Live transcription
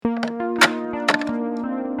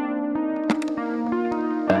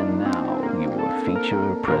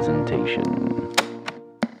Feature presentation.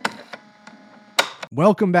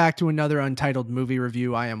 Welcome back to another Untitled Movie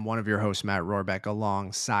Review. I am one of your hosts, Matt Rohrbeck.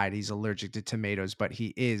 Alongside, he's allergic to tomatoes, but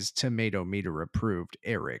he is Tomato Meter approved,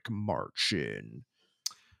 Eric Marchin.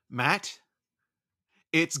 Matt,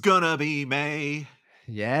 it's gonna be May.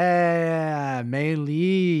 Yeah, Mei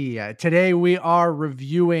Lee. Today we are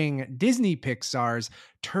reviewing Disney Pixar's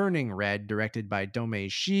Turning Red, directed by Domee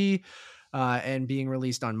Shi, and being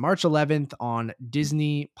released on March 11th on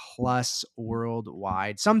Disney Plus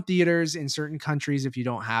worldwide. Some theaters in certain countries if you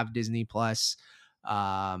don't have Disney Plus.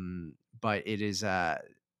 But it is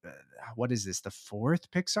what is this? The fourth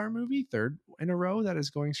Pixar movie, third in a row that is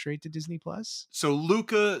going straight to Disney Plus. So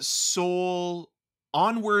Luca, Soul,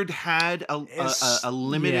 Onward had a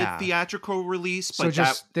limited theatrical release, but so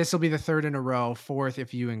this will be the third in a row, fourth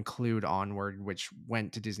if you include Onward, which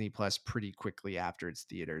went to Disney Plus pretty quickly after its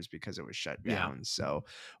theaters because it was shut down. Yeah. So,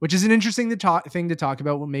 which is an interesting thing to talk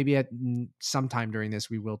about. Well, maybe at sometime during this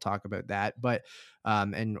we will talk about that, but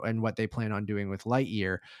and what they plan on doing with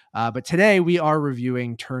Lightyear. But today we are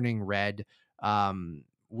reviewing Turning Red,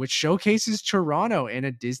 which showcases Toronto in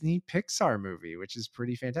a Disney Pixar movie, which is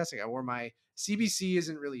pretty fantastic. I wore my CBC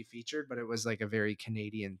isn't really featured, but it was like a very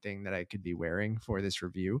Canadian thing that I could be wearing for this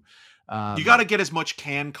review. You got to get as much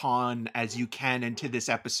CanCon as you can into this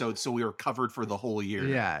episode so we are covered for the whole year.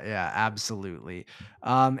 Yeah, absolutely.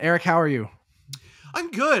 Eric, how are you?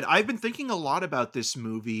 I'm good. I've been thinking a lot about this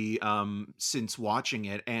movie since watching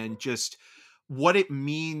it and just what it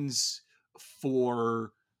means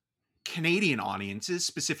for Canadian audiences,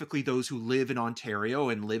 specifically those who live in Ontario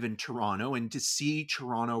and live in Toronto, and to see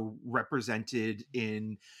Toronto represented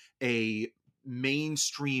in a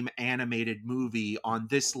mainstream animated movie on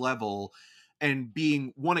this level, and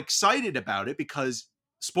being excited about it because,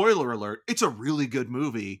 spoiler alert, it's a really good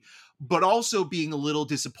movie, but also being a little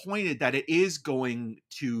disappointed that it is going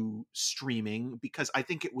to streaming because I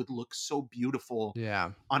think it would look so beautiful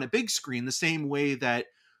on a big screen, the same way that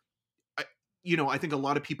I think a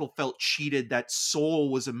lot of people felt cheated that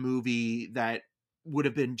Soul was a movie that would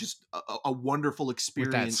have been just a wonderful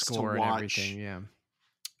experience to watch. And everything, yeah.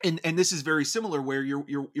 And this is very similar, where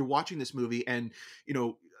you're watching this movie and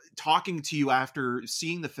talking to you after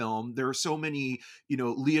seeing the film. There are so many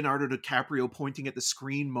Leonardo DiCaprio pointing at the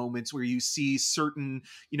screen moments where you see certain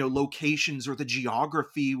locations or the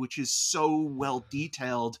geography, which is so well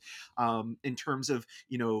detailed in terms of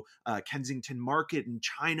Kensington Market and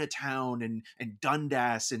Chinatown and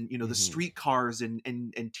Dundas and the streetcars and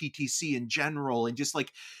TTC in general, and just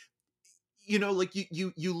like you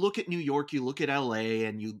look at New York, you look at LA,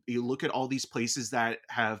 and you look at all these places that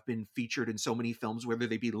have been featured in so many films, whether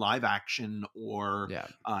they be live action or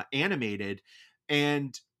animated,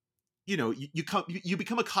 and you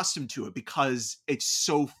become accustomed to it because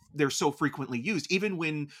they're so frequently used. Even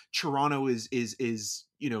when Toronto is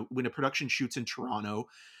when a production shoots in Toronto,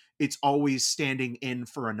 it's always standing in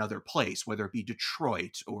for another place, whether it be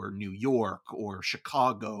Detroit or New York or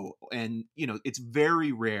Chicago. And, it's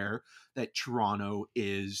very rare that Toronto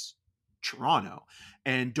is Toronto.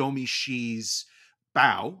 And Domee Shi's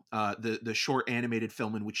Bao, the short animated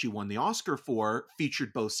film in which he won the Oscar for,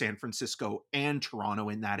 featured both San Francisco and Toronto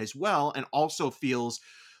in that as well, and also feels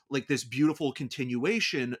like this beautiful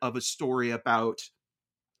continuation of a story about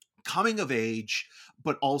coming of age,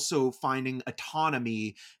 but also finding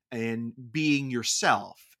autonomy and being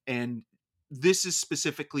yourself. And this is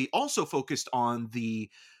specifically also focused on the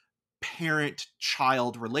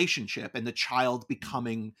parent-child relationship and the child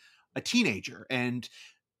becoming a teenager and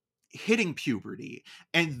hitting puberty.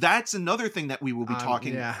 And that's another thing that we will be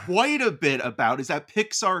talking quite a bit about, is that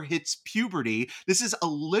Pixar hits puberty. This is a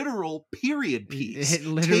literal period piece. It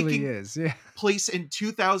literally is. Yeah. Place in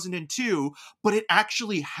 2002, but it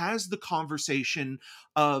actually has the conversation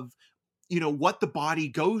of what the body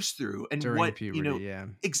goes through and during what puberty,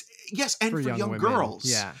 yes, and for young girls,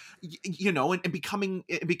 and becoming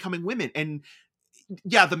women. And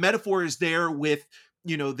the metaphor is there with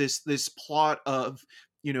this plot of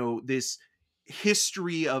this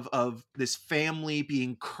history of this family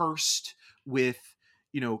being cursed with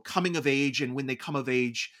coming of age, and when they come of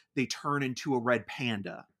age they turn into a red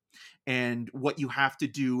panda, and what you have to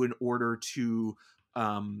do in order to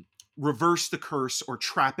reverse the curse or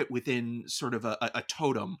trap it within sort of a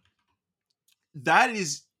totem. That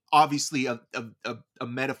is obviously a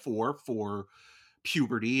metaphor for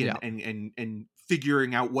puberty and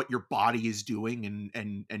figuring out what your body is doing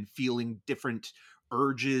and feeling different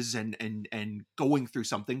urges and going through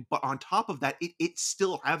something. But on top of that, it's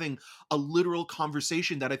still having a literal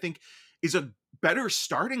conversation that I think is a better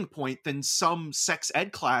starting point than some sex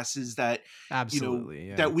ed classes that, Absolutely,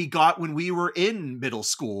 yeah. that we got when we were in middle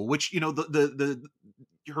school, which,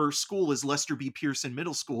 her school is Lester B. Pearson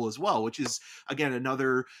Middle School as well, which is again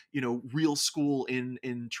another, real school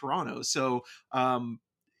in Toronto. So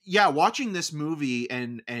yeah, watching this movie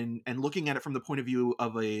and looking at it from the point of view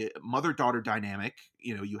of a mother-daughter dynamic,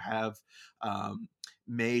 you have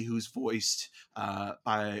May, who's voiced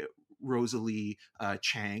by Rosalie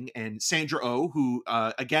Chiang, and Sandra Oh, who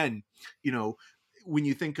again, when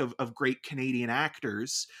you think of great Canadian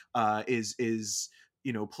actors, is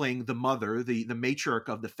playing the mother, the matriarch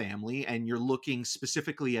of the family, and you're looking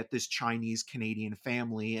specifically at this Chinese Canadian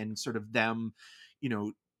family and sort of them,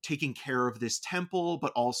 taking care of this temple,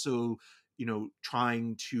 but also,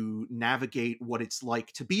 trying to navigate what it's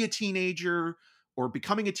like to be a teenager or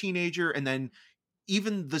becoming a teenager. And then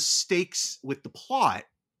even the stakes with the plot,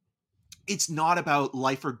 it's not about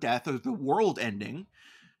life or death or the world ending.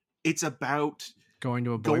 It's about going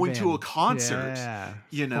to a concert, yeah.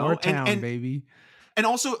 and Town, baby. And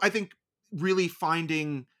also, I think really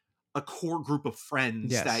finding a core group of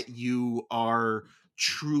friends that you are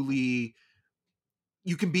truly,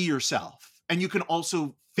 you can be yourself, and you can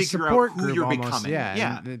also figure out who you're becoming.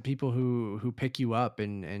 Yeah. And the people who pick you up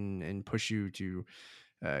and push you to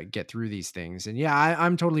get through these things. And yeah,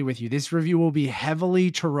 I'm totally with you. This review will be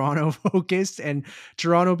heavily Toronto focused, and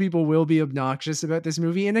Toronto people will be obnoxious about this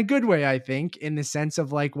movie in a good way, I think, in the sense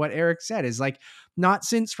of like what Eric said is like, not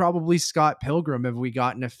since probably Scott Pilgrim have we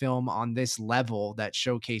gotten a film on this level that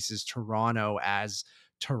showcases Toronto as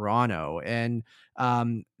Toronto. And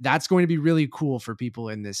that's going to be really cool for people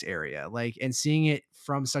in this area. Like, and seeing it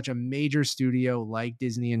from such a major studio like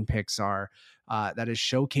Disney and Pixar, that is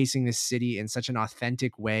showcasing this city in such an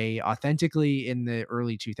authentic way, authentically in the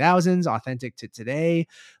early 2000s, authentic to today.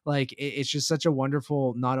 Like it's just such a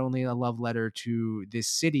wonderful, not only a love letter to this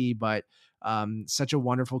city, but such a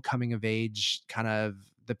wonderful coming of age kind of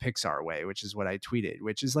the Pixar way, which is what I tweeted,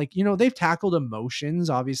 which is like, they've tackled emotions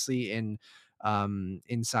obviously in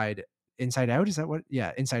Inside Out. Is that what?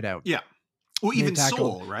 Yeah. Inside Out. Yeah. Well, even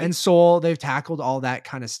Soul, right? And Soul, they've tackled all that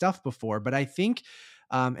kind of stuff before. But I think,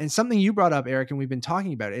 and something you brought up, Eric, and we've been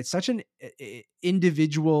talking about it, it's such an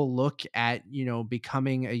individual look at,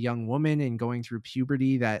 becoming a young woman and going through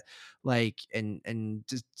puberty, that like, and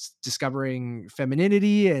discovering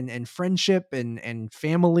femininity and friendship and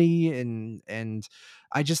family. And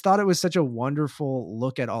I just thought it was such a wonderful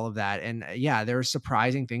look at all of that. And yeah, there are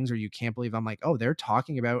surprising things where you can't believe, I'm like, oh, they're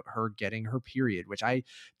talking about her getting her period, which I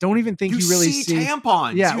don't even think you really see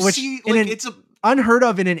tampons. Yeah. You which see, like, it's a unheard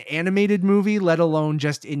of in an animated movie, let alone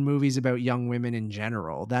just in movies about young women in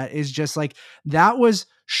general. That is just like, that was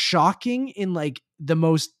shocking in like the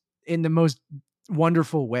most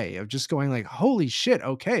wonderful way of just going like, holy shit.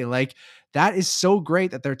 Okay. Like that is so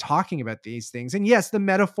great that they're talking about these things. And yes, the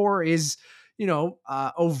metaphor is,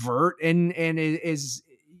 overt and is,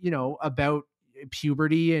 about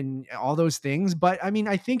puberty and all those things. But I mean,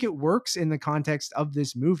 I think it works in the context of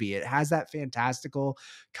this movie. It has that fantastical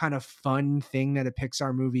kind of fun thing that a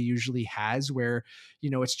Pixar movie usually has, where,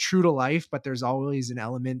 it's true to life, but there's always an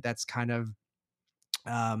element that's kind of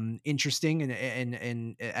interesting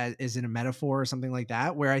and as in a metaphor or something like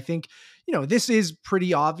that, where I think, this is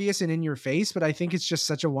pretty obvious and in your face, but I think it's just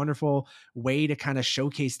such a wonderful way to kind of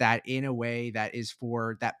showcase that in a way that is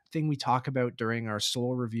for that thing we talk about during our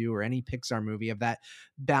Soul review or any Pixar movie, of that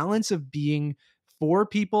balance of being for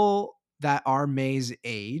people that are May's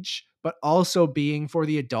age, but also being for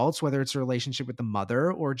the adults, whether it's a relationship with the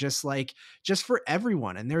mother or just for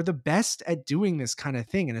everyone. And they're the best at doing this kind of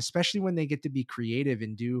thing. And especially when they get to be creative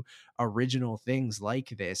and do original things like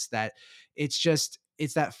this, that it's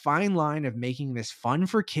that fine line of making this fun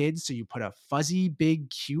for kids. So you put a fuzzy, big,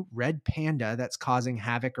 cute red panda that's causing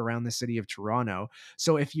havoc around the city of Toronto.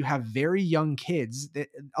 So if you have very young kids,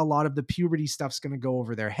 a lot of the puberty stuff's going to go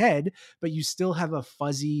over their head, but you still have a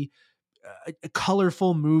fuzzy, a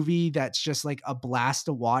colorful movie that's just like a blast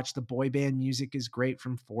to watch. The boy band music is great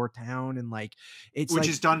from Four Town, and like it's which like,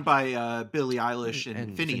 is done by Billie Eilish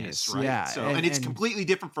and Phineas, right? Yeah, so and it's completely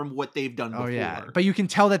different from what they've done before. Yeah, but you can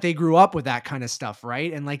tell that they grew up with that kind of stuff,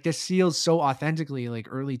 right? And like this feels so authentically like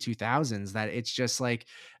early 2000s that it's just like,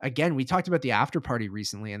 again, we talked about the after party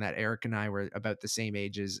recently, and that Eric and I were about the same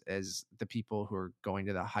age as the people who are going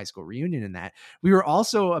to the high school reunion, and that we were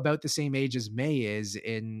also about the same age as May is,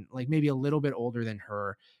 in like maybe a little bit older than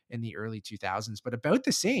her in the early 2000s, but about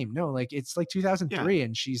the same. No, like it's like 2003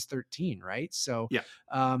 and she's 13, right? So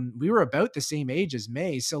we were about the same age as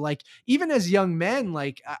May. So like, even as young men,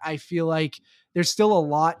 like I feel like there's still a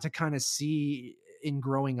lot to kind of see in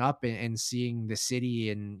growing up and seeing the city,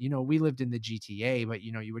 and, we lived in the GTA, but,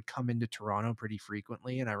 you would come into Toronto pretty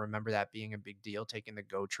frequently. And I remember that being a big deal, taking the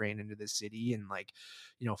GO train into the city and like,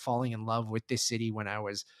 falling in love with the city when I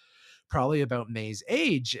was probably about May's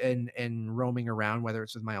age, and roaming around, whether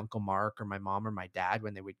it's with my uncle Mark or my mom or my dad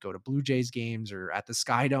when they would go to Blue Jays games or at the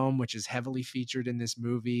Sky Dome, which is heavily featured in this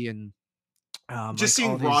movie. And Just like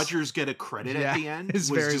all seeing these Rogers get a credit at yeah, the end it's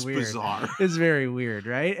was very just weird. bizarre. It's very weird,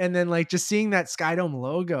 right? And then like just seeing that Skydome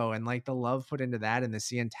logo and like the love put into that and the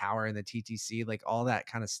CN Tower and the TTC, like all that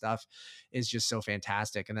kind of stuff is just so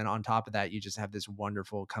fantastic. And then on top of that, you just have this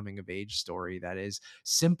wonderful coming of age story that is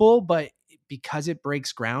simple, but because it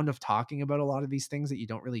breaks ground of talking about a lot of these things that you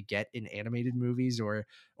don't really get in animated movies or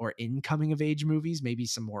in coming of age movies, maybe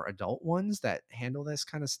some more adult ones that handle this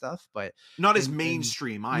kind of stuff, but Not as and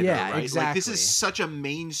mainstream either, yeah, right? Like, this is exactly. such a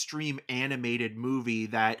mainstream animated movie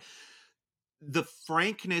that the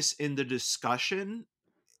frankness in the discussion,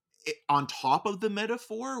 on top of the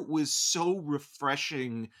metaphor, was so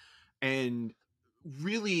refreshing and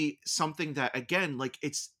really something that, again, like,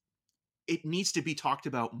 it needs to be talked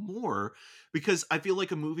about more, because I feel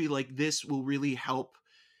like a movie like this will really help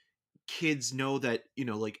kids know that,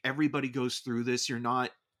 like, everybody goes through this. You're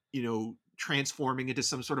not, transforming into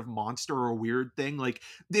some sort of monster or weird thing. Like,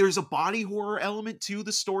 there's a body horror element to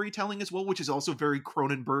the storytelling as well, which is also very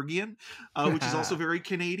Cronenbergian, which is also very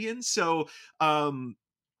Canadian. So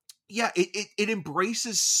yeah, it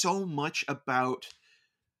embraces so much about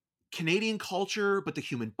Canadian culture, but the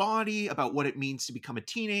human body, about what it means to become a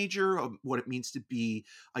teenager, what it means to be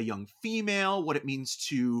a young female, what it means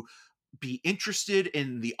to be interested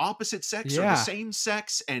in the opposite sex or the Yeah. same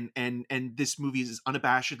sex. And this movie is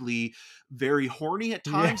unabashedly very horny at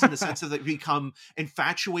Yeah. times, in the sense that they become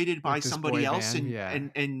infatuated by With this somebody boy else, band, and yeah.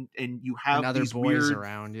 you And have other these boys weird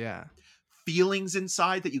around, yeah. feelings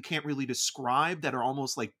inside that you can't really describe, that are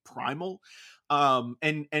almost like primal. And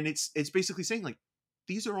it's basically saying, like,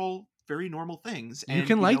 these are all very normal things, You and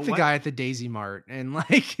can you know like the what? guy at the Daisy Mart and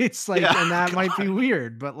like it's like Yeah. and that might be God.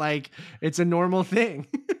 weird, but like it's a normal thing.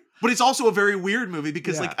 But it's also a very weird movie,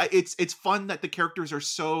 because, like, Yeah. it's fun that the characters are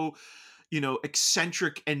so,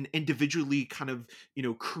 eccentric and individually kind of,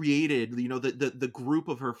 created. The group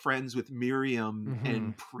of her friends with Miriam Mhm.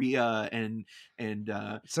 and Priya and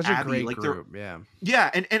Such a Abby, great like, they're, group, yeah.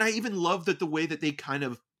 yeah. And I even love that the way that they kind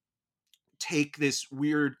of take this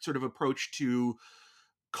weird sort of approach to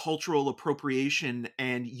cultural appropriation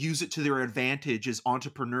and use it to their advantage as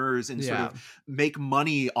entrepreneurs, and sort Yeah. of make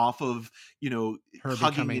money off of, Her hugging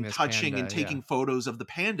becoming and this touching and panda, yeah. taking photos of the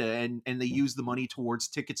panda, and they use the money towards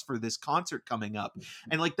tickets for this concert coming up.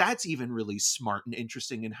 And, like, that's even really smart and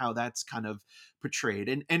interesting in how that's kind of portrayed.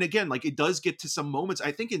 And again, like, it does get to some moments,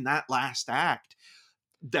 I think, in that last act,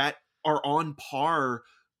 that are on par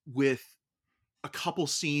with a couple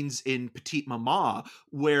scenes in Petite Mama,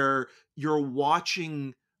 where you're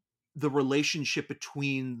watching the relationship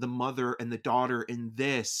between the mother and the daughter in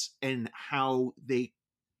this, and how they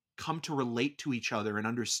come to relate to each other and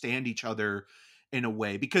understand each other in a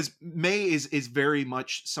way. Because May is very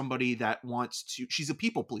much somebody that wants to, she's a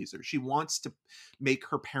people pleaser. She wants to make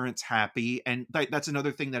her parents happy. And that's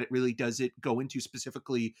another thing that it really does it go into,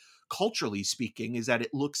 specifically culturally speaking, is that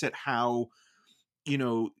it looks at how, you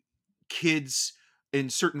know kids in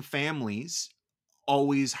certain families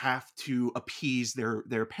always have to appease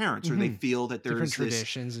their parents, or they Mhm. feel that Different there's this.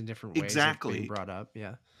 traditions and different ways of being Exactly. brought up,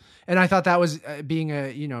 yeah. And I thought that was, being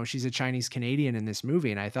a she's a Chinese Canadian in this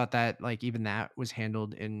movie, and I thought that, like, even that was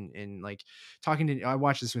handled in, like, talking to I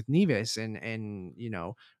watched this with Nevis, and,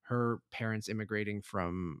 her parents immigrating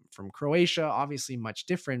from Croatia, obviously much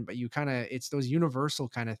different, but you kinda it's those universal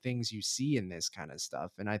kinda things you see in this kinda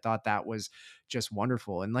stuff, and I thought that was just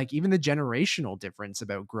wonderful. And, like, even the generational difference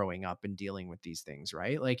about growing up and dealing with these things,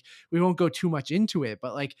 right? Like, we won't go too much into it,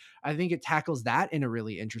 but, like, I think it tackles that in a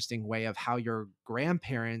really interesting way of how your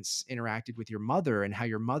grandparents interacted with your mother and how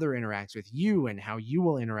your mother interacts with you and how you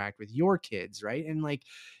will interact with your kids, right? And like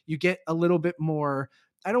you get a little bit more,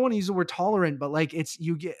 I don't want to use the word tolerant, but like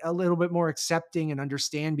you get a little bit more accepting and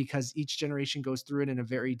understand, because each generation goes through it in a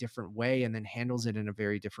very different way and then handles it in a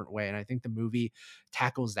very different way. And I think the movie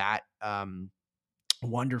tackles that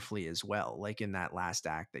wonderfully as well, like in that last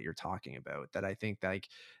act that you're talking about. That I think like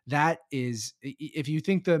that is, if you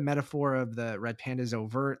think the metaphor of the red panda is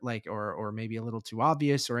overt, like, or maybe a little too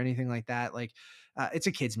obvious or anything like that, like, it's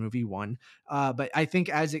a kids movie, one, but I think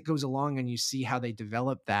as it goes along and you see how they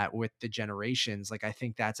develop that with the generations, like I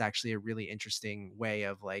think that's actually a really interesting way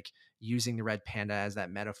of like using the red panda as that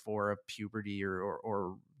metaphor of puberty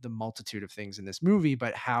or the multitude of things in this movie,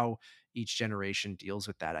 but how each generation deals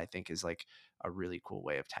with that, I think is like a really cool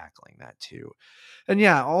way of tackling that too. And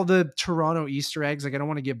yeah, all the Toronto Easter eggs, like I don't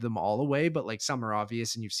want to give them all away, but like some are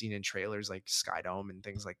obvious and you've seen in trailers like Skydome and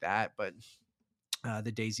things like that. But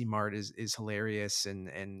the Daisy Mart is hilarious, and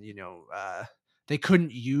they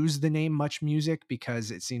couldn't use the name Much Music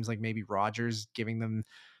because it seems like maybe Rogers giving them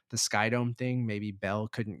the Skydome thing, maybe Bell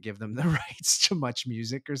couldn't give them the rights to Much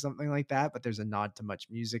Music or something like that. But there's a nod to Much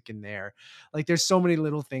Music in there. Like there's so many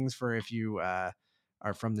little things for if you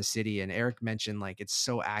are from the city. And Eric mentioned like it's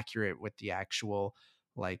so accurate with the actual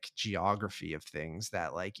like geography of things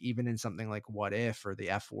that like even in something like What If or the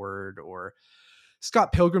F Word or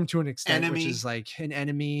Scott Pilgrim to an extent, which is like an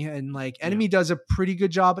Enemy, and like Enemy does a pretty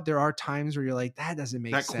good job, but there are times where you're like, that doesn't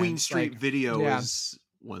make sense. That Queen Street like, video is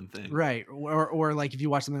one thing. Right. Or like if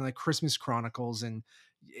you watch something like Christmas Chronicles, and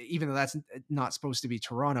even though that's not supposed to be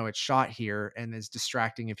Toronto, it's shot here and is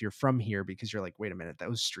distracting if you're from here because you're like, wait a minute,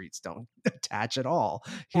 those streets don't attach at all.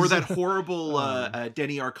 Or that horrible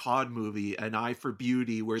Denny Arcade movie, An Eye for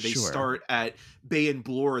Beauty, where they start at Bay and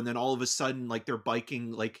Bloor and then all of a sudden like they're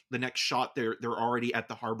biking, like the next shot they're already at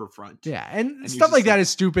the harbor front. Yeah, and stuff like that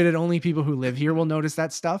is stupid, and only people who live here will notice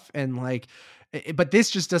that stuff. And like but this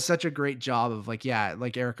just does such a great job of like, yeah,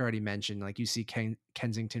 like Eric already mentioned, like you see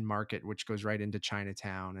Kensington Market, which goes right into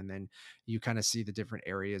Chinatown, and then you kind of see the different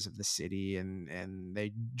areas of the city, and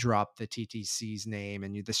they drop the TTC's name,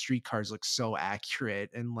 and the streetcars look so accurate,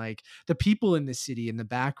 and like the people in the city in the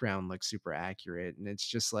background look super accurate, and it's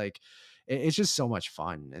just like it's just so much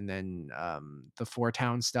fun. And then the Four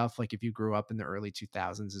Town stuff, like if you grew up in the early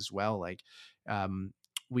 2000s as well, like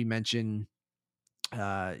we mentioned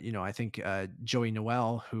I think Joey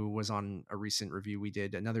Noel, who was on a recent review we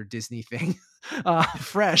did, another Disney thing,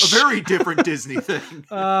 Fresh, a very different Disney thing,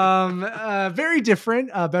 very different,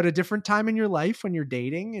 about a different time in your life when you're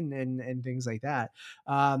dating and things like that.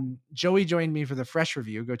 Joey joined me for the Fresh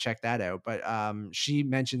review. Go check that out. But she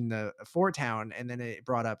mentioned the Fort Town, and then it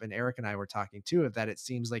brought up, and Eric and I were talking too, of that it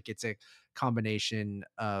seems like it's a combination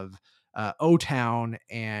of O Town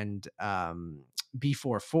and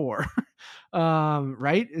B44.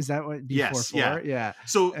 Right? Is that what B44? Yeah.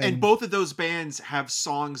 So and both of those bands have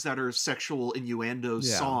songs that are sexual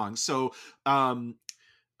innuendos songs. So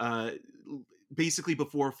basically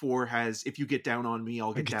Before Four has If You Get Down on Me,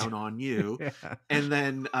 I'll Get Down on You. And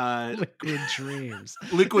then Liquid Dreams.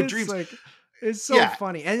 Liquid Dreams. Like, it's so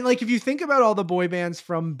funny. And like if you think about all the boy bands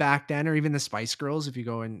from back then, or even the Spice Girls, if you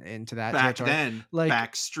go into that back territory, then, like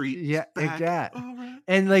Backstreet, right.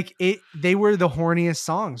 And like they were the horniest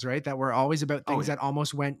songs, right? That were always about things that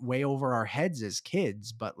almost went way over our heads as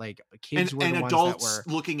kids, but like kids were the ones adults that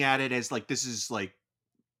were looking at it as like, this is like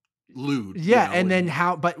lewd. And then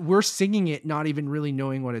but we're singing it not even really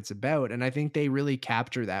knowing what it's about, and I think they really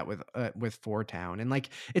capture that with Four Town. And like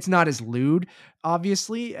it's not as lewd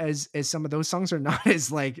obviously as some of those songs are not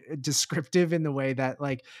as like descriptive in the way that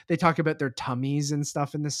like they talk about their tummies and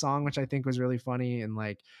stuff in the song, which I think was really funny. And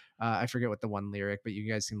like I forget what the one lyric, but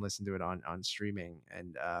you guys can listen to it on streaming.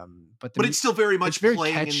 And but it's still very much very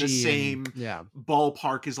playing in the same and,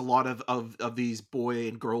 ballpark as a lot of these boy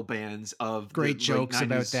and girl bands of great jokes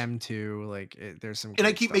about them too. Like there's some, and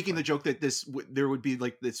I keep making the joke that there would be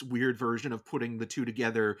like this weird version of putting the two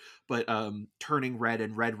together, but Turning Red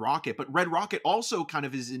and Red Rocket. But Red Rocket also kind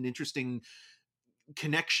of is an interesting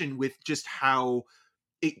connection with just how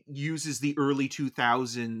it uses the early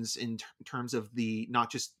 2000s in terms of the not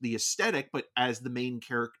just the aesthetic, but as the main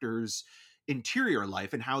character's interior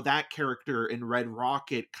life, and how that character in Red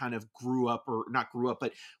Rocket kind of grew up, or not grew up,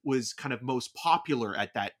 but was kind of most popular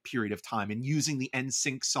at that period of time, and using the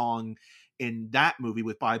NSYNC song in that movie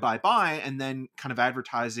with Bye Bye Bye, and then kind of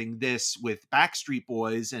advertising this with Backstreet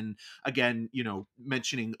Boys, and again,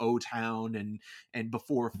 mentioning O-Town and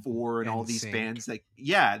Before Four and all these bands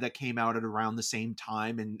that came out at around the same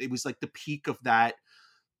time. And it was like the peak of that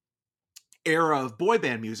era of boy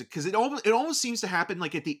band music, because it almost seems to happen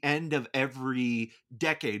like at the end of every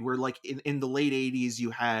decade, where like in the late 80s you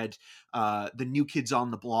had the New Kids on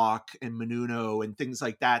the Block and Menudo and things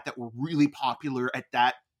like that were really popular at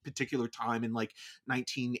that particular time in like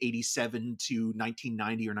 1987 to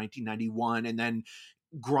 1990 or 1991. And then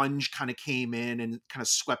grunge kind of came in and kind of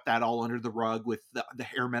swept that all under the rug with the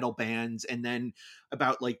hair metal bands. And then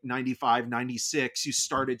about like 95, 96, you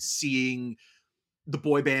started seeing the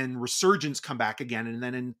boy band resurgence come back again. And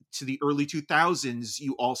then into the early 2000s,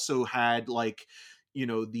 you also had like,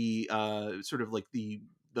 the sort of like the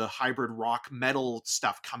hybrid rock metal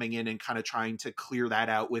stuff coming in and kind of trying to clear that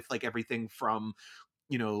out with like everything from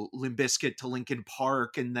Limp Bizkit to Linkin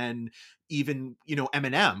Park, and then even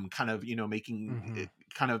Eminem kind of making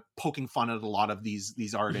kind of poking fun at a lot of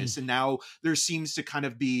these artists. And now there seems to kind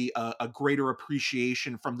of be a greater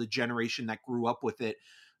appreciation from the generation that grew up with it,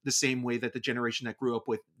 the same way that the generation that grew up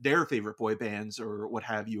with their favorite boy bands or what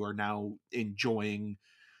have you are now enjoying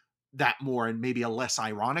that more in maybe a less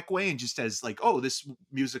ironic way, and just as like, oh, this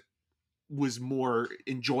music was more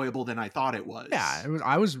enjoyable than I thought it was. Yeah,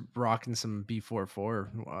 I was rocking some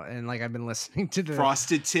B44, and like I've been listening to the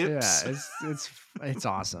Frosted Tips. Yeah, it's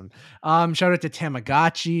awesome. Shout out to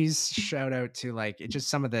Tamagotchis. Shout out to like just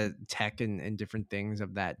some of the tech and different things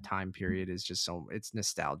of that time period is just it's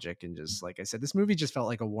nostalgic, and just like I said, this movie just felt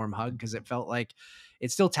like a warm hug because it felt like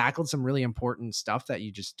it still tackled some really important stuff that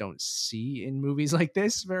you just don't see in movies like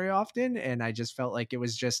this very often, and I just felt like it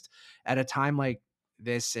was just at a time like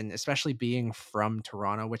this, and especially being from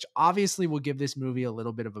Toronto, which obviously will give this movie a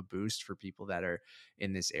little bit of a boost for people that are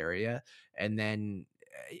in this area. And then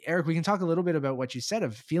Eric, we can talk a little bit about what you said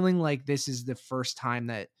of feeling like this is the first time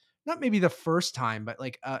that, not maybe the first time, but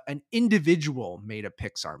like an individual made a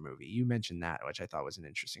Pixar movie. You mentioned that, which I thought was an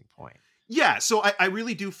interesting point. Yeah, so I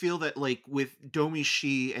really do feel that like with Domee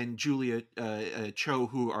Shi and Julia Cho,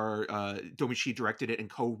 who are Domee Shi directed it and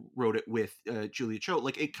co-wrote it with Julia Cho,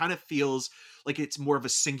 like it kind of feels like it's more of a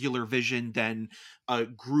singular vision than a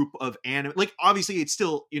group of like obviously it's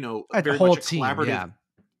still very much a collaborative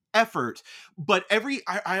effort, but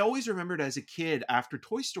I always remembered as a kid, after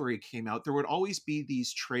Toy Story came out, there would always be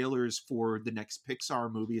these trailers for the next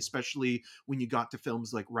Pixar movie, especially when you got to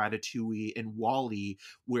films like Ratatouille and WALL-E,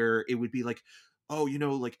 where it would be like, oh,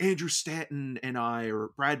 like Andrew Stanton and I, or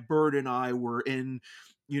Brad Bird and I were in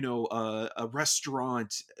a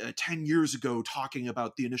restaurant 10 years ago talking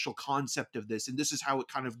about the initial concept of this, and this is how it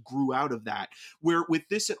kind of grew out of that. Where with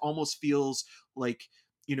this, it almost feels like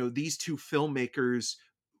these two filmmakers,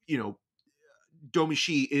 Domee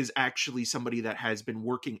Shi is actually somebody that has been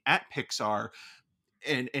working at Pixar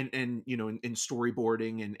and in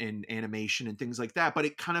storyboarding and animation and things like that, but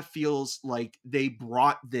it kind of feels like they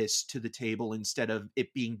brought this to the table instead of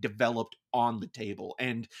it being developed on the table.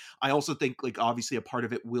 And I also think like obviously a part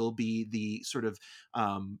of it will be the sort of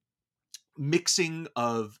mixing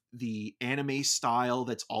of the anime style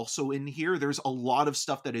that's also in here. There's a lot of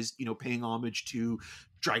stuff that is paying homage to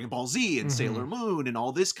Dragon Ball Z and Sailor Moon and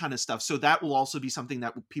all this kind of stuff, so that will also be something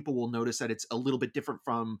that people will notice, that it's a little bit different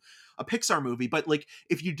from a Pixar movie. But like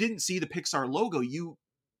if you didn't see the Pixar logo,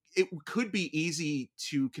 it could be easy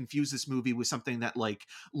to confuse this movie with something that like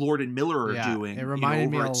Lord and Miller are doing. It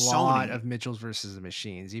reminded me a lot Sony. of Mitchell's versus the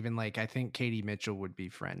Machines. Even like I think Katie Mitchell would be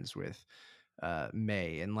friends with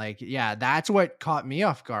May, and like that's what caught me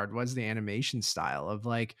off guard, was the animation style of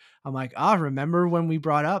like, I'm like, remember when we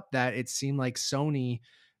brought up that it seemed like Sony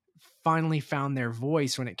finally found their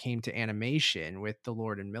voice when it came to animation with the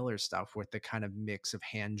Lord and Miller stuff, with the kind of mix of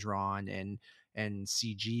hand drawn and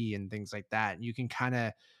CG and things like that. And you can kind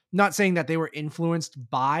of, not saying that they were influenced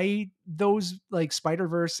by those like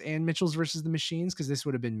Spider-Verse and Mitchell's versus the Machines, because this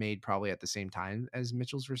would have been made probably at the same time as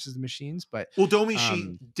Mitchell's versus the Machines. But well, Domee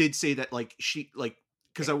Shi did say that like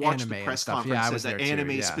because I watched the press conference, says that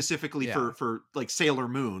anime specifically for like Sailor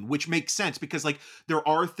Moon, which makes sense because like there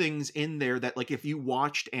are things in there that like if you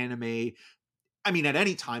watched anime, I mean, at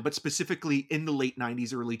any time, but specifically in the late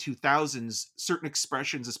 90s, early 2000s, certain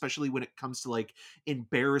expressions, especially when it comes to like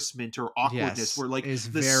embarrassment or awkwardness, were like is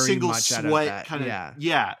the very single much sweat kind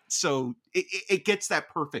of, so it gets that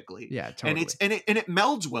perfectly. Totally. And it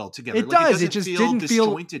melds well together. It does. It just didn't feel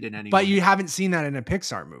disjointed in any but way. you haven't seen that in a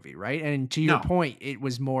Pixar movie, right? And to your point, it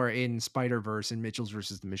was more in Spider-Verse and Mitchell's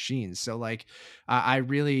versus the Machines. So like, I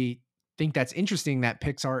really think that's interesting that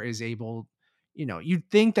Pixar is able, you'd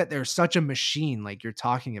think that there's such a machine like you're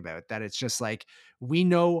talking about, that it's just like, we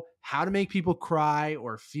know how to make people cry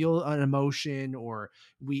or feel an emotion, or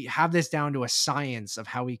we have this down to a science of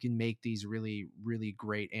how we can make these really, really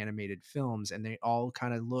great animated films. And they all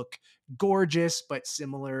kind of look gorgeous, but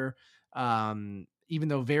similar, even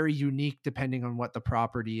though very unique depending on what the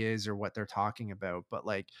property is or what they're talking about. But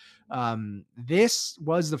like, this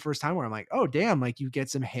was the first time where I'm like, oh damn, like you get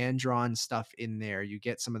some hand-drawn stuff in there, you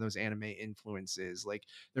get some of those anime influences, like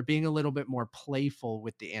they're being a little bit more playful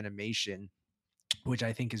with the animation, which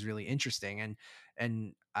I think is really interesting.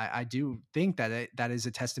 And I do think that that is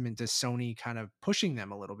a testament to Sony kind of pushing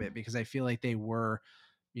them a little bit, because I feel like they were,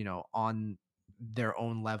 on their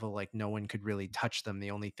own level, like no one could really touch them. The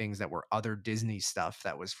only things that were other Disney stuff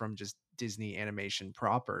that was from just Disney animation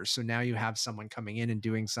proper. So now you have someone coming in and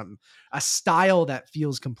doing a style that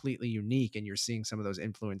feels completely unique, and you're seeing some of those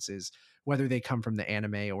influences, whether they come from the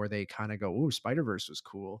anime or they kind of go, oh, Spider-Verse was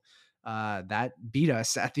cool. that beat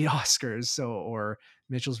us at the Oscars. So, or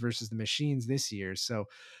Mitchell's versus the Machines this year. So,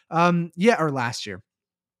 yeah, or last year.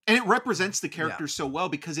 And it represents the Yeah. character so well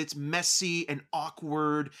because it's messy and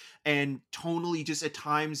awkward and tonally just at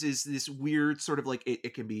times is this weird sort of like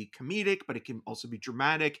it can be comedic, but it can also be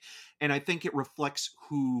dramatic. And I think it reflects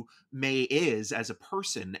who May is as a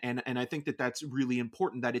person. And I think that that's really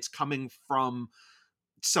important that it's coming from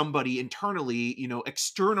somebody internally,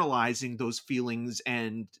 externalizing those feelings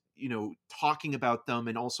and, talking about them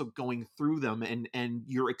and also going through them and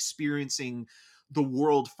you're experiencing the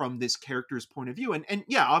world from this character's point of view. And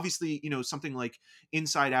yeah, obviously, something like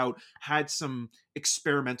Inside Out had some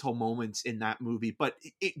experimental moments in that movie, but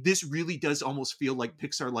this really does almost feel like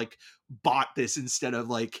Pixar like bought this instead of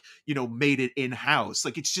like, made it in-house.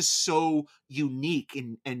 Like it's just so unique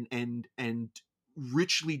and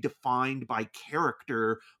richly defined by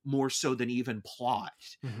character more so than even plot,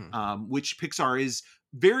 which Pixar is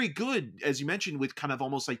very good, as you mentioned, with kind of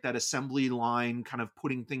almost like that assembly line, kind of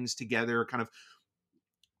putting things together, kind of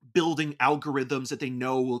building algorithms that they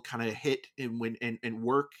know will kind of hit and when and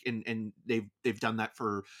work, and they've done that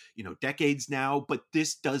for decades now. But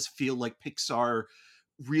this does feel like Pixar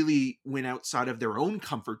really went outside of their own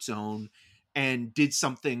comfort zone and did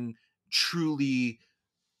something truly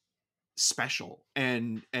special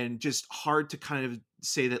and just hard to kind of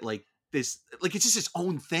say that like this like it's just its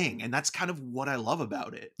own thing, and that's kind of what I love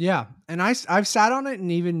about it. Yeah, and I've sat on it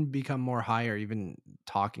and even become more higher even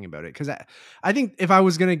talking about it, because I think if I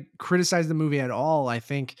was gonna criticize the movie at all, I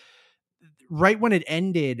think right when it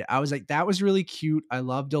ended, I was like, that was really cute. I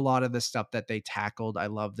loved a lot of the stuff that they tackled. I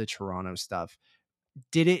love the Toronto stuff.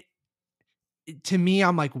 Did it to me,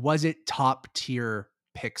 I'm like, was it top tier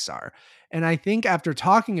Pixar? And I think after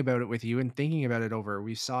talking about it with you and thinking about it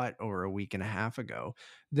we saw it over a week and a half ago,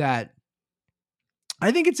 that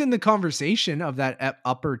I think it's in the conversation of that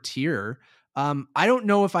upper tier. I don't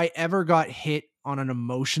know if I ever got hit on an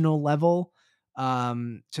emotional level,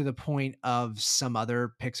 to the point of some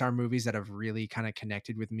other Pixar movies that have really kind of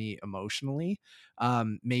connected with me emotionally.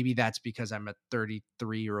 Maybe that's because I'm a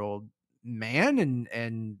 33-year-old man,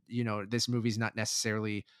 and this movie's not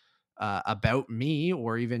necessarily about me,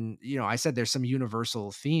 or even, I said there's some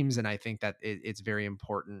universal themes, and I think that it's very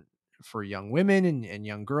important for young women and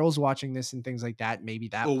young girls watching this and things like that. Maybe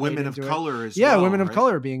that Well, played women of into it. color as Yeah, well, women of right?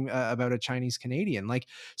 color being about a Chinese Canadian. Like,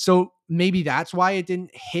 so maybe that's why it didn't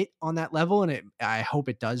hit on that level, and I hope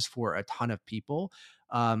it does for a ton of people.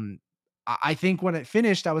 I think when it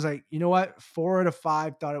finished, I was like, you know what, 4 out of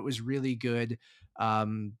 5, thought it was really good.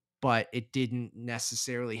 But it didn't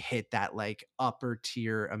necessarily hit that like upper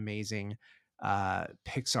tier amazing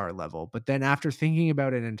Pixar level. But then after thinking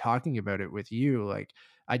about it and talking about it with you, like,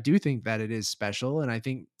 I do think that it is special. And I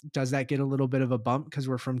think, does that get a little bit of a bump because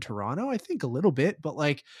we're from Toronto? I think a little bit, but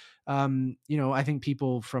like, I think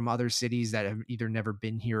people from other cities that have either never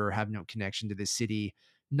been here or have no connection to the city,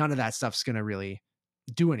 none of that stuff's going to really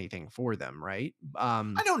do anything for them. Right.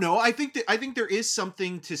 I don't know. I think there is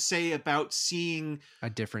something to say about seeing A a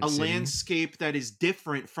different city. landscape that is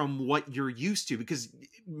different from what you're used to, because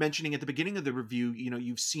mentioning at the beginning of the review,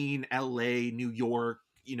 you've seen LA, New York,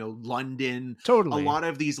 London, a Totally. lot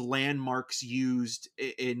of these landmarks used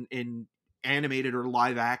in animated or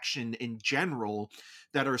live action in general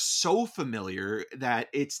that are so familiar that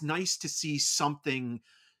it's nice to see something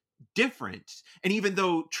different. And even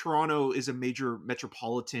though Toronto is a major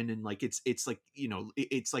metropolitan and like it's like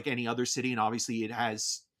it's like any other city, and obviously it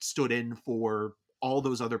has stood in for all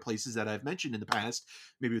those other places that I've mentioned in the past,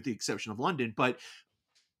 maybe with the exception of London, but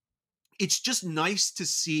it's just nice to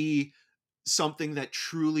see something that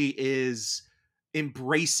truly is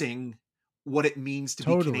embracing what it means to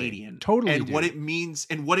be Totally. Canadian, Totally, and what dude. it means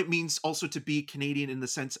and what it means also to be Canadian in the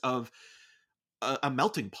sense of a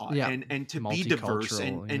melting pot, Yeah. and to be diverse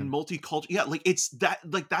and Multicultural. Yeah. and multicultural. Yeah, like it's that,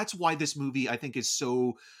 like that's why this movie I think is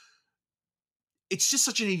so, it's just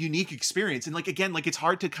such a unique experience. And like again, like it's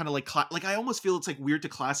hard to kind of like like I almost feel it's like weird to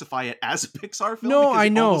classify it as a Pixar film No, because I it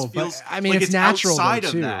know, almost but feels I mean, like it's it's natural though outside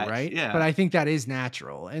of too, that. right? But Yeah. I think that is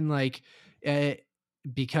natural, and like, uh,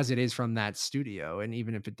 because it is from that studio, and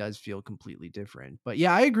even if it does feel completely different. But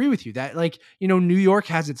yeah, I agree with you that, like, New York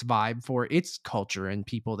has its vibe for its culture and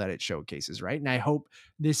people that it showcases, right? And I hope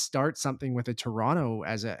this starts something with a Toronto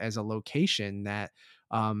as a location that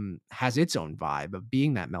has its own vibe of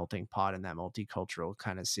being that melting pot and that multicultural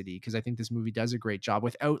kind of city, because I think this movie does a great job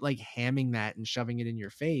without like hamming that and shoving it in your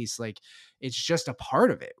face. Like, it's just a part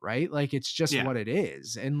of it, right? Like, it's just Yeah. what it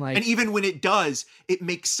is. And And like, even when it does, it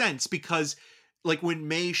makes sense because like when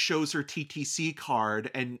May shows her TTC card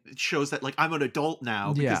and shows that like I'm an adult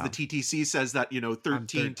now because the TTC says that,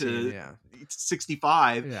 13 to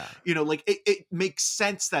 65, Yeah. like it makes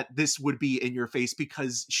sense that this would be in your face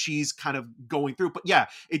because she's kind of going through. But yeah,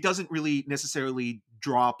 it doesn't really necessarily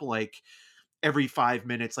drop like every 5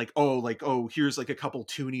 minutes, like, oh, here's like a couple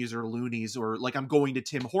toonies or loonies, or like I'm going to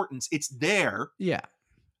Tim Hortons. It's there. Yeah.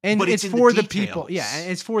 And but it's in for the details. people. Yeah.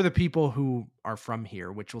 And it's for the people who are from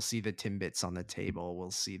here, which will see the Timbits on the table. We'll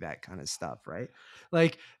see that kind of stuff. Right.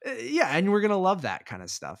 Like, yeah. And we're going to love that kind of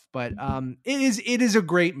stuff. But it is a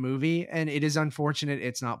great movie, and it is unfortunate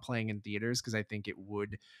it's not playing in theaters, because I think it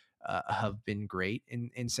would have been great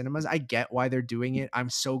in cinemas. I get why they're doing it. I'm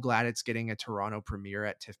so glad it's getting a Toronto premiere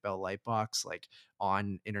at TIFF Bell Lightbox, like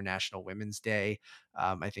on International Women's Day.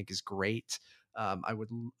 I think is great. I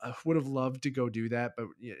would have loved to go do that, but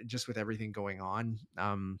just with everything going on,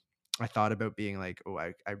 I thought about being like, oh,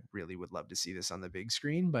 I really would love to see this on the big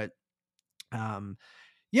screen. But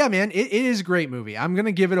yeah, man, it is a great movie. I'm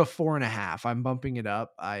gonna give it a 4.5. I'm bumping it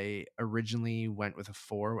up. I originally went with a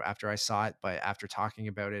 4 after I saw it, but after talking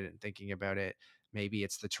about it and thinking about it, maybe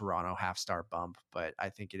it's the Toronto half-star bump. But I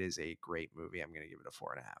think it is a great movie. I'm gonna give it a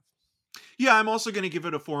 4.5. Yeah, I'm also going to give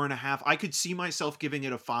it a 4.5. I could see myself giving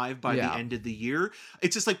it a 5 by the end of the year.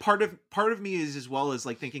 It's just like part of me is as well as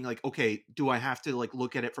like thinking like, okay, do I have to like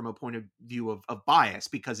look at it from a point of view of bias?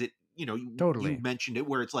 Because it, Totally. you mentioned it,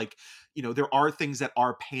 where it's like, there are things that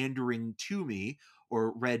are pandering to me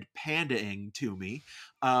or red pandaing to me.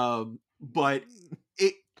 But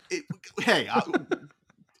it hey,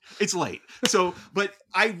 it's late. So, but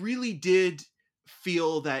I really did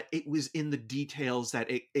feel that it was in the details that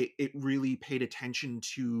it really paid attention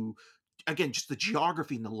to, again, just the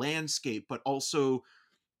geography and the landscape, but also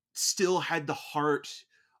still had the heart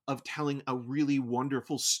of telling a really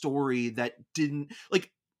wonderful story that didn't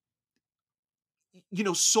like,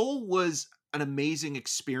 Soul was an amazing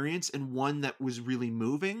experience and one that was really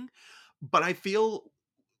moving. But I feel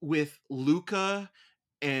with Luca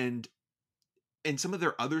and some of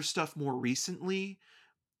their other stuff more recently,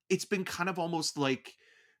 it's been kind of almost like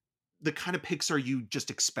the kind of Pixar you just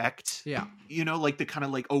expect. Yeah. Like the kind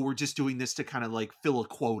of like, oh, we're just doing this to kind of like fill a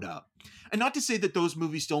quota. And not to say that those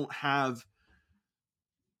movies don't have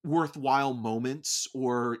worthwhile moments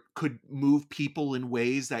or could move people in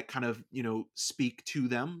ways that kind of, speak to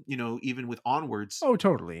them, even with Onwards. Oh,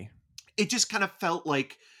 totally. It just kind of felt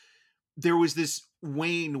like there was this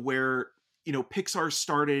wane where, Pixar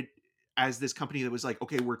started as this company that was like,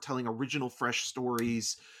 okay, we're telling original fresh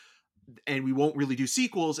stories and we won't really do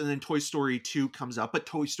sequels. And then Toy Story 2 comes up, but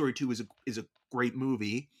Toy Story 2 is a great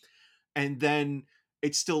movie. And then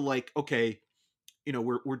it's still like, okay,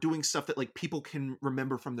 we're doing stuff that like people can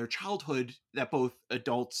remember from their childhood that both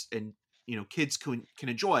adults and, kids can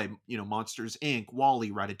enjoy, Monsters Inc.,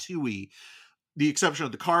 Wall-E, Ratatouille, the exception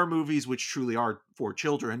of the car movies, which truly are for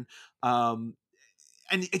children. And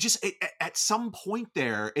it just, at some point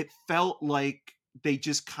there, it felt like they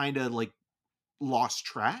just kind of like lost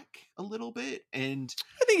track a little bit. And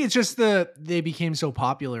I think it's just they became so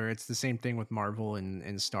popular. It's the same thing with Marvel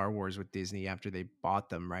and Star Wars with Disney after they bought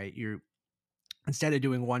them, right? Instead of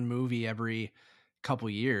doing one movie every couple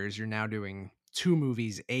years, you're now doing 2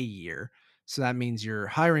 movies a year. So that means you're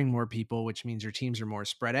hiring more people, which means your teams are more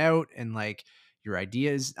spread out, and like your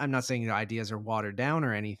ideas, I'm not saying your ideas are watered down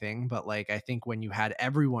or anything, but like I think when you had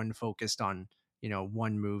everyone focused on,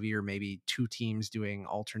 one movie, or maybe 2 teams doing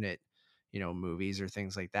alternate, movies or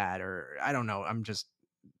things like that, or I don't know. I'm just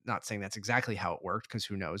not saying that's exactly how it worked, because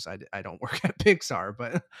who knows? I don't work at Pixar,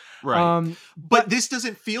 but right. But this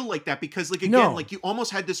doesn't feel like that, because like, again, No. like you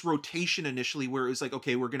almost had this rotation initially where it was like,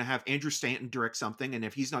 okay, we're going to have Andrew Stanton direct something, and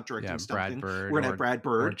if he's not directing something, we're going to have Brad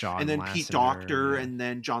Bird, and then Pete Docter, and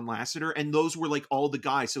then John Lasseter, and those were like all the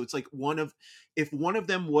guys. So it's like if one of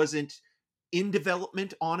them wasn't in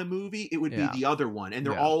development on a movie, it would be the other one, and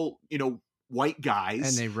they're all, white guys,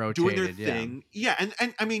 and they rotated, doing their thing. Yeah.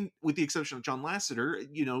 And I mean, with the exception of John Lasseter,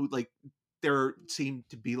 like there seem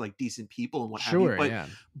to be like decent people and what have you, but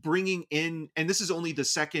bringing in, and this is only the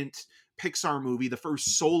second Pixar movie, the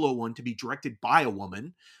first solo one to be directed by a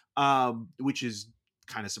woman, which is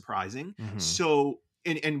kind of surprising. Mm-hmm. So,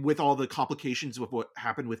 and with all the complications with what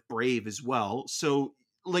happened with Brave as well. So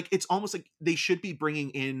like, it's almost like they should be bringing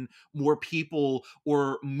in more people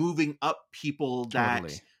or moving up people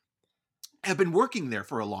that have been working there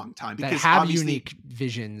for a long time, because that have unique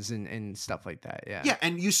visions and stuff like that. Yeah.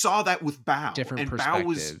 And you saw that with Bao. Different and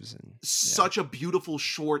perspectives. Bao was such a beautiful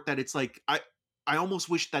short that it's like, I almost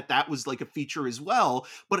wish that was like a feature as well,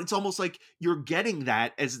 but it's almost like you're getting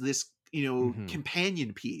that as this,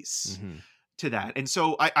 companion piece to that. And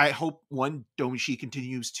so I hope Domee Shi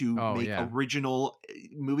continues to Oh make yeah, original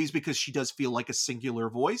movies, because she does feel like a singular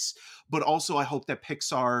voice. But also I hope that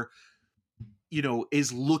Pixar,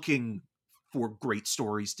 is looking for great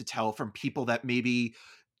stories to tell from people that maybe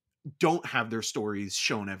don't have their stories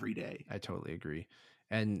shown every day. I totally agree.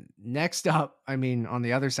 And next up, I mean, on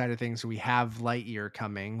the other side of things, we have Lightyear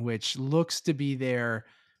coming, which looks to be their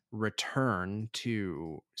return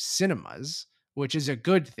to cinemas, which is a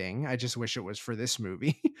good thing. I just wish it was for this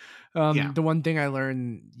movie. Yeah. The one thing I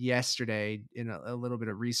learned yesterday in a little bit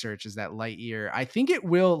of research is that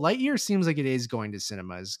Lightyear seems like it is going to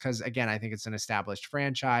cinemas because, again, I think it's an established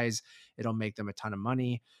franchise. It'll make them a ton of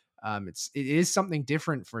money. It is something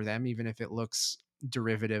different for them, even if it looks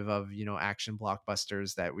derivative of action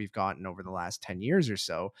blockbusters that we've gotten over the last 10 years or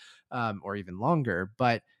so, or even longer.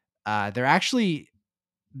 But they're actually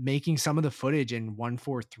making some of the footage in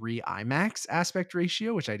 1:4:3 IMAX aspect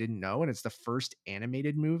ratio, which I didn't know, and it's the first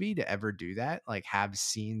animated movie to ever do that, like have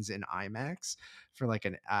scenes in IMAX for like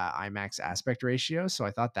an IMAX aspect ratio. So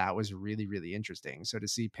I thought that was really, really interesting. So to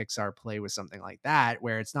see Pixar play with something like that,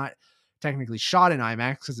 where it's not technically shot in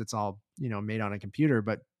IMAX because it's all made on a computer,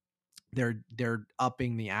 but they're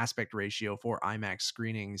upping the aspect ratio for IMAX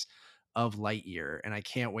screenings of Lightyear, and I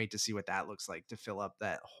can't wait to see what that looks like to fill up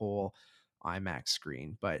that whole IMAX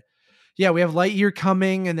screen. But yeah, we have Lightyear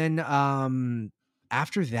coming, and then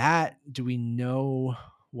after that, do we know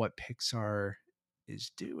what Pixar is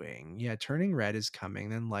doing? Yeah, Turning Red is coming,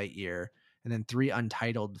 then Lightyear, and then 3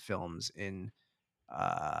 untitled films in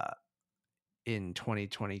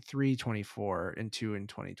 2023, 24, and 2 in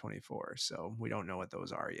 2024. So we don't know what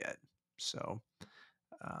those are yet. So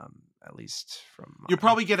at least from You'll my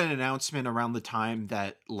probably get an announcement around the time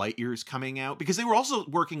that Lightyear's coming out, because they were also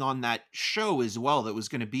working on that show as well that was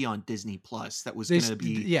going to be on Disney Plus. That was going to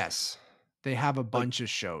be yes, they have a like, bunch of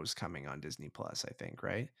shows coming on Disney Plus, I think,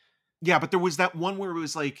 right? yeah, but there was that one where it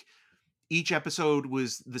was like each episode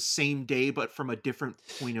was the same day but from a different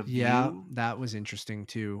point of Yeah, view. that was interesting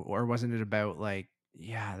too. Or wasn't it about like,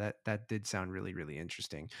 yeah, that did sound really, really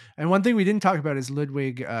interesting. And one thing we didn't talk about is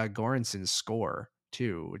Ludwig Göransson's score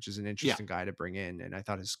too, which is an Yeah, interesting guy to bring in. And I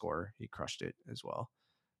thought his score, he crushed it as well.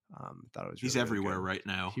 Thought it was he's really, really everywhere good. right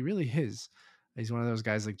now. He really is. He's one of those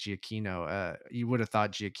guys like Giacchino. You would have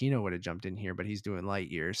thought Giacchino would have jumped in here, but he's doing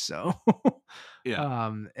Lightyear. So,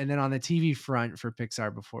 Yeah. and then on the TV front for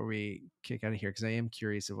Pixar, before we kick out of here, because I am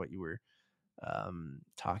curious of what you were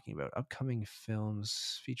talking about, upcoming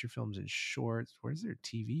films, feature films, and shorts. Where's their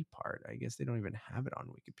TV part? I guess they don't even have it on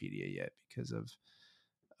Wikipedia yet because of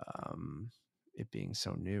it being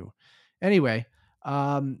so new. Anyway,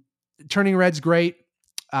 Turning Red's great.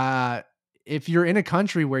 If you're in a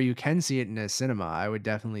country where you can see it in a cinema, I would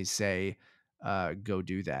definitely say go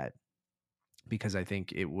do that, because I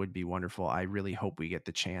think it would be wonderful. I really hope we get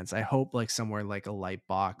the chance. I hope like somewhere like a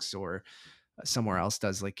Lightbox or somewhere else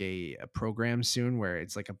does like a program soon where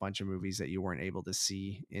it's like a bunch of movies that you weren't able to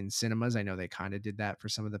see in cinemas. I know they kind of did that for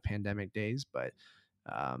some of the pandemic days, but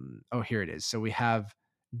oh, here it is. So we have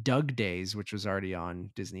Doug Days, which was already on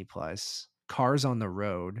Disney Plus. Cars on the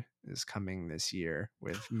Road is coming this year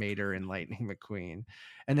with Mater and Lightning McQueen.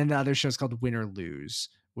 And then the other show is called Win or Lose,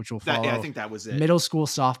 which will I follow think that was it. middle school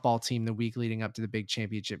softball team the week leading up to the big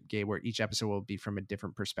championship game, where each episode will be from a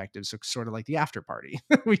different perspective. So sort of like the after party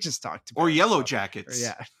we just talked about. Or Yellow So, Jackets.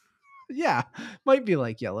 yeah. Yeah, might be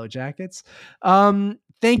like Yellow Jackets.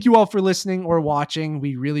 Thank you all for listening or watching.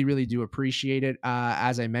 We really, really do appreciate it.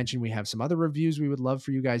 As I mentioned, we have some other reviews we would love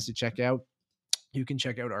for you guys to check out. You can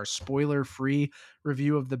check out our spoiler-free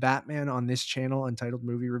review of the Batman on this channel, Untitled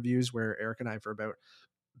Movie Reviews, where Eric and I, for about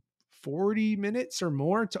 40 minutes or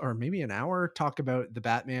more, or maybe an hour, talk about the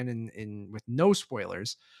Batman in with no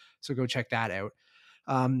spoilers. So go check that out.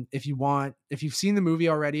 If you've seen the movie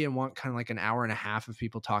already and want kind of like an hour and a half of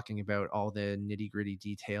people talking about all the nitty gritty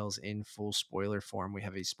details in full spoiler form, we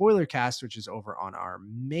have a spoiler cast, which is over on our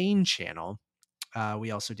main channel.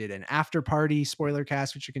 We also did an after party spoiler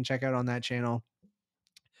cast, which you can check out on that channel.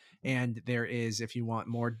 And there is, if you want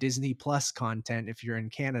more Disney Plus content, if you're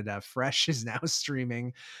in Canada, Fresh is now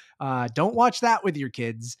streaming. Don't watch that with your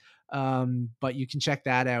kids, but you can check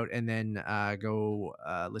that out and then go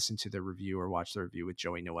listen to the review or watch the review with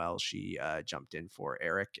Joey Noel. She jumped in for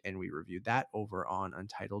Eric, and we reviewed that over on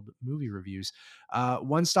Untitled Movie Reviews.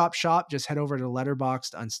 One-stop shop. Just head over to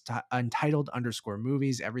Letterboxd,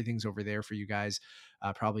 Untitled_movies. Everything's over there for you guys.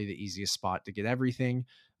 Probably the easiest spot to get everything.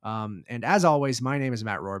 And as always, my name is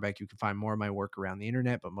Matt Rohrbeck. You can find more of my work around the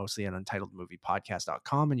internet, but mostly at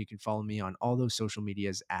untitledmoviepodcast.com. And you can follow me on all those social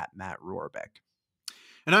medias at Matt Rohrbeck.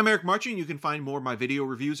 And I'm Eric Marching. You can find more of my video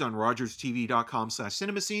reviews on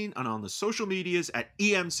rogerstv.com/cinemascene and on the social medias at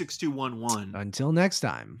EM6211. Until next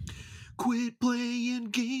time. Quit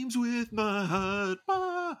playing games with my heart,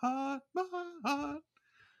 my heart, my heart.